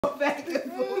Back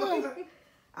and forth.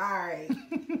 All right,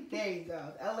 there you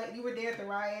go. LA, you were there at the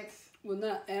riots. Well,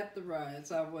 not at the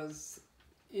riots. I was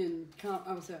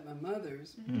I was at my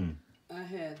mother's. Mm. I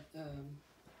had I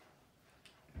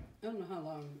don't know how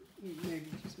long,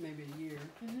 maybe a year,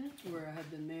 where I had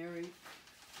been married,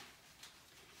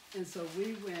 and so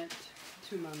we went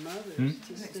to my mother's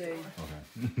to stay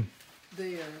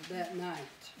there that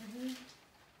night,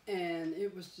 and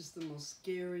it was just the most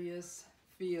scariest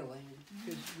feeling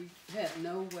because we had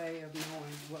no way of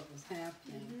knowing what was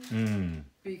happening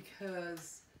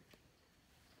because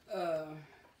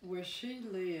where she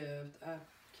lived, I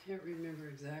can't remember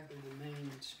exactly the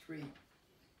main street,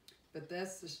 but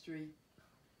that's the street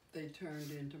they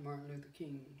turned into Martin Luther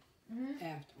King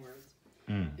afterwards.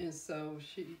 And so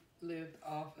she lived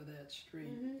off of that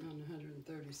street on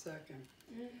 132nd.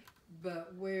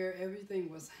 But where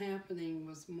everything was happening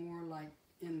was more like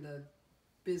in the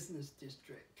business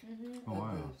district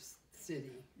of the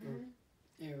city or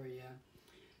area.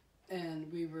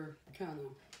 And we were kind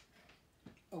of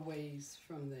a ways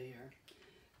from there.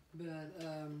 But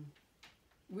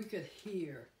we could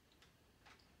hear,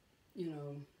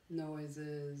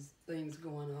 noises, things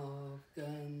going off,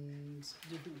 guns,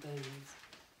 different things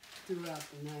throughout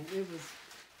the night. It was,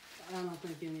 I don't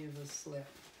think any of us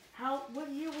slept.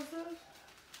 What year was this?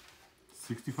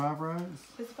 65 riots?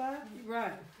 65?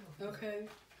 Right. Okay.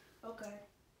 Okay.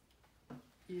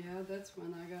 Yeah, that's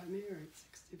when I got married.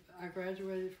 I got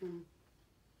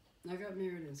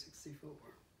married in 64.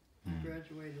 I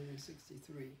graduated in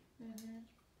 63.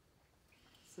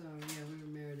 So, yeah, we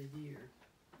were married a year.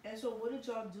 And so what did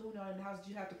y'all do now in the house? Did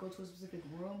you have to go to a specific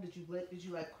room? Did you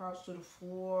crouch to the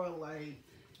floor?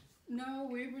 No,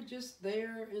 we were just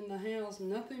there in the house.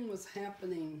 Nothing was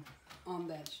happening on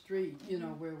that street,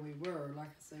 where we were. Like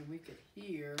I said, we could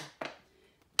hear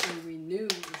and we knew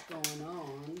what was going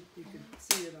on. You could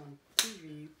see it on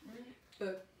TV.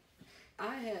 But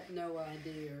I had no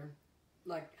idea,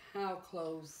 how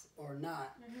close or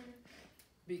not,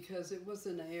 because it was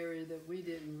in an area that we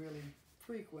didn't really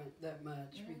frequent that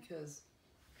much because,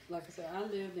 like I said, I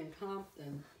lived in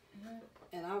Compton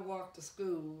and I walked to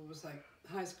school. It was like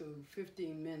high school,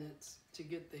 15 minutes to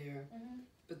get there.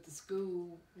 But the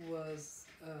school was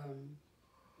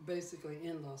basically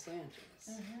in Los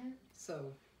Angeles.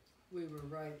 So we were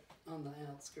right on the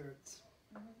outskirts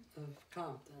of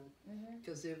Compton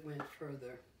because it went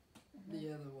further the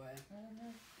other way.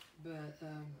 But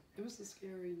it was a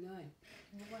scary night.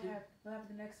 What happened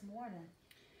the next morning?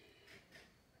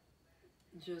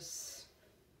 Just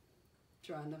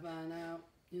trying to find out,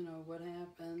 what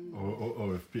happened.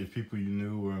 Or if people you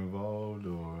knew were involved,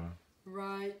 or...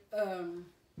 Right,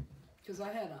 because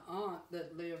I had an aunt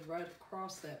that lived right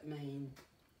across that main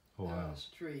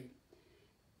street.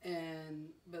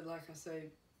 But like I say,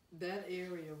 that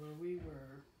area where we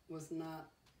were was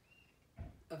not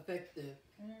affected.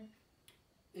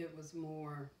 It was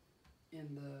more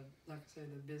in the, like I say,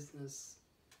 the business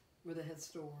where they had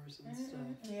stores and stuff.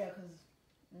 Yeah, because...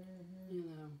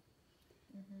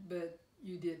 But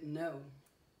you didn't know,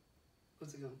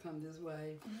 was it going to come this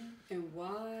way? And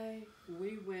why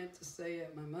we went to stay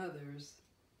at my mother's,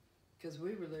 because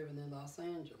we were living in Los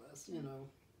Angeles,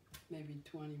 maybe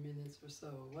 20 minutes or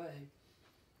so away.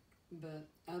 But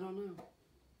I don't know.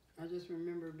 I just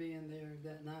remember being there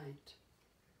that night.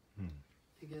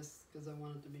 I guess because I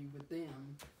wanted to be with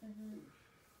them.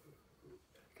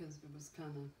 Because it was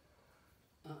kind of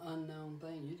an unknown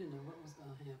thing. You didn't know what was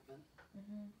going to happen.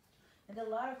 And a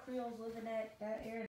lot of Creoles live in that area.